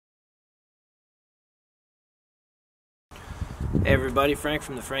Hey everybody, Frank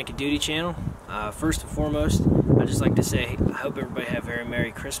from the Frank and Duty channel. First and foremost, I'd just like to say I hope everybody have a very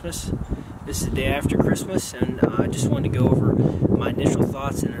Merry Christmas. This is the day after Christmas, and I just wanted to go over my initial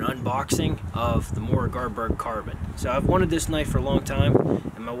thoughts and an unboxing of the Mora Garberg Carbon. So I've wanted this knife for a long time,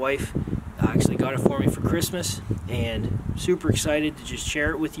 and my wife actually got it for me for Christmas, and super excited to just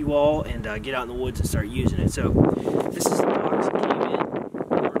share it with you all and get out in the woods and start using it. So this is the box that came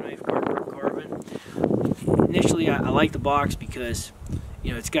in, Mora Knife Garberg Carbon. Initially, I like the box because,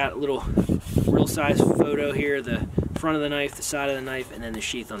 you know, it's got a little real size photo here, the front of the knife, the side of the knife, and then the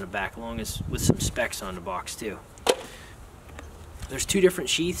sheath on the back, along with some specs on the box too. There's two different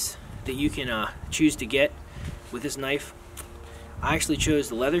sheaths that you can choose to get with this knife. I actually chose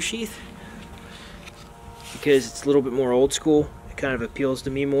the leather sheath because it's a little bit more old school. It kind of appeals to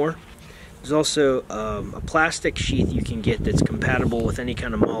me more. There's also a plastic sheath you can get that's compatible with any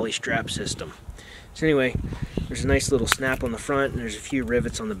kind of MOLLE strap system. So anyway, there's a nice little snap on the front, and there's a few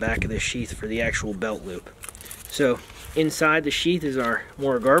rivets on the back of this sheath for the actual belt loop. So inside the sheath is our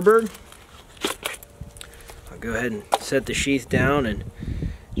Mora Garberg. I'll go ahead and set the sheath down and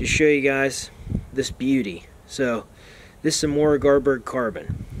just show you guys this beauty. So this is a Mora Garberg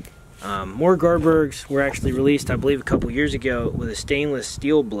Carbon. Mora Garbergs were actually released, I believe, a couple years ago with a stainless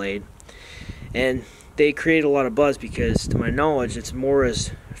steel blade, and they created a lot of buzz because, to my knowledge, it's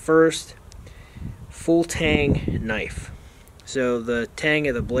Mora's first full tang knife. So the tang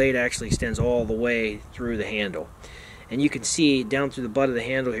of the blade actually extends all the way through the handle, and you can see down through the butt of the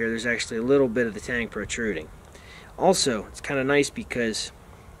handle here there's actually a little bit of the tang protruding. Also, it's kind of nice because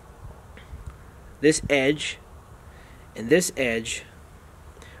this edge and this edge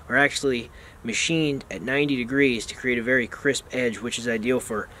are actually machined at 90 degrees to create a very crisp edge, which is ideal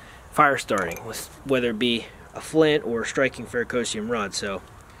for fire starting, whether it be a flint or striking ferrocosium rod. So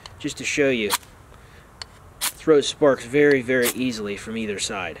just to show you, throws sparks very, very easily from either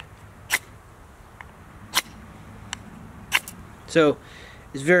side. So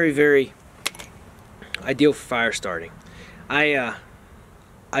it's very, very ideal for fire starting. I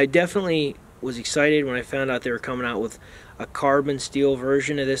definitely was excited when I found out they were coming out with a carbon steel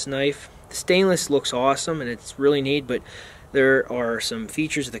version of this knife. The stainless looks awesome and it's really neat, but there are some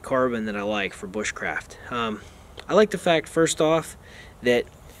features of the carbon that I like for bushcraft. I like the fact, first off, that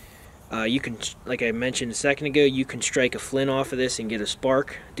you can, like I mentioned a second ago, you can strike a flint off of this and get a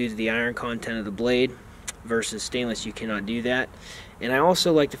spark due to the iron content of the blade, versus stainless you cannot do that. And I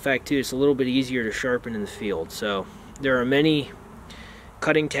also like the fact too it's a little bit easier to sharpen in the field. So there are many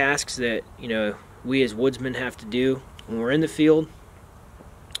cutting tasks that, you know, we as woodsmen have to do when we're in the field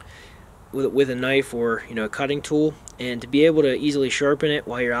with a knife or, you know, a cutting tool, and to be able to easily sharpen it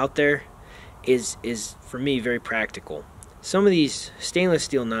while you're out there is for me very practical. Some of these stainless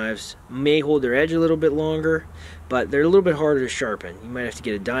steel knives may hold their edge a little bit longer, but they're a little bit harder to sharpen. You might have to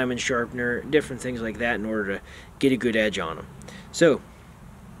get a diamond sharpener, different things like that in order to get a good edge on them. So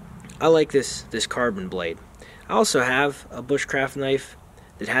I like this carbon blade. I also have a bushcraft knife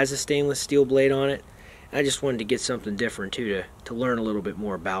that has a stainless steel blade on it. I just wanted to get something different too, to learn a little bit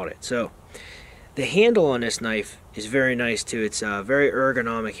more about it. So the handle on this knife is very nice too. It's a very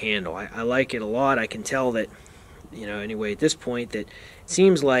ergonomic handle. I like it a lot. I can tell that, you know, anyway, at this point, that it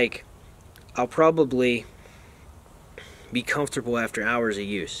seems like I'll probably be comfortable after hours of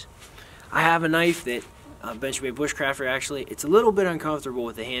use. I have a knife that Benchmade Bushcrafter, actually, it's a little bit uncomfortable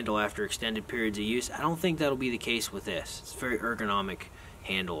with the handle after extended periods of use. I don't think that'll be the case with this. It's a very ergonomic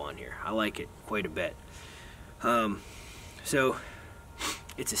handle on here. I like it quite a bit. So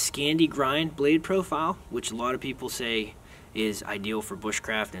it's a Scandi grind blade profile, which a lot of people say is ideal for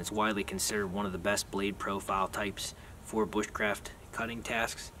bushcraft, and it's widely considered one of the best blade profile types for bushcraft cutting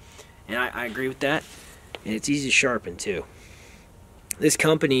tasks. And I agree with that, and it's easy to sharpen too. This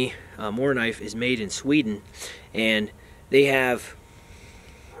company, Mora Knife, is made in Sweden, and they have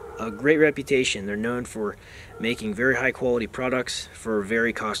a great reputation. They're known for making very high quality products for a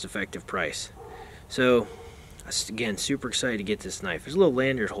very cost effective price. So again, super excited to get this knife. There's a little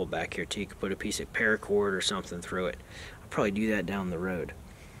lanyard hole back here too. You could put a piece of paracord or something through it. Probably do that down the road.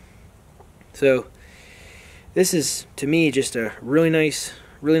 So this is, to me, just a really nice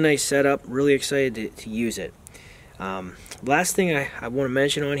setup. Really excited to use it. Last thing I want to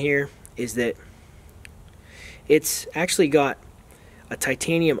mention on here is that it's actually got a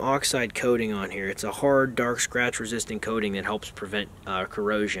titanium oxide coating on here. It's a hard, dark, scratch resistant coating that helps prevent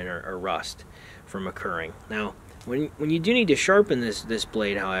corrosion or rust from occurring. Now, when you do need to sharpen this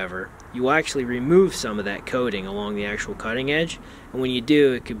blade, however, you will actually remove some of that coating along the actual cutting edge, and when you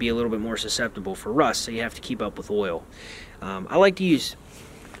do, it could be a little bit more susceptible for rust, so you have to keep up with oil. I like to use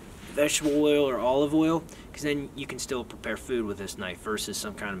vegetable oil or olive oil, because then you can still prepare food with this knife versus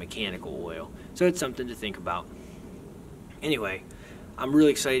some kind of mechanical oil. So it's something to think about. Anyway, I'm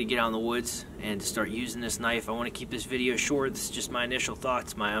really excited to get out in the woods and to start using this knife. I want to keep this video short. This is just my initial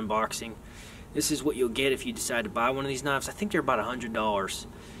thoughts, my unboxing. This is what you'll get if you decide to buy one of these knives. I think they're about $100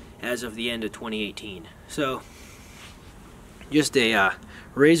 as of the end of 2018. So just a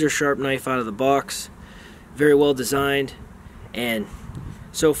razor sharp knife out of the box, very well designed, and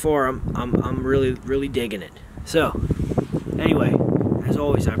so far I'm really digging it. So anyway, as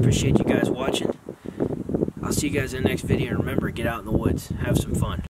always, I appreciate you guys watching. I'll see you guys in the next video, and remember, get out in the woods, have some fun.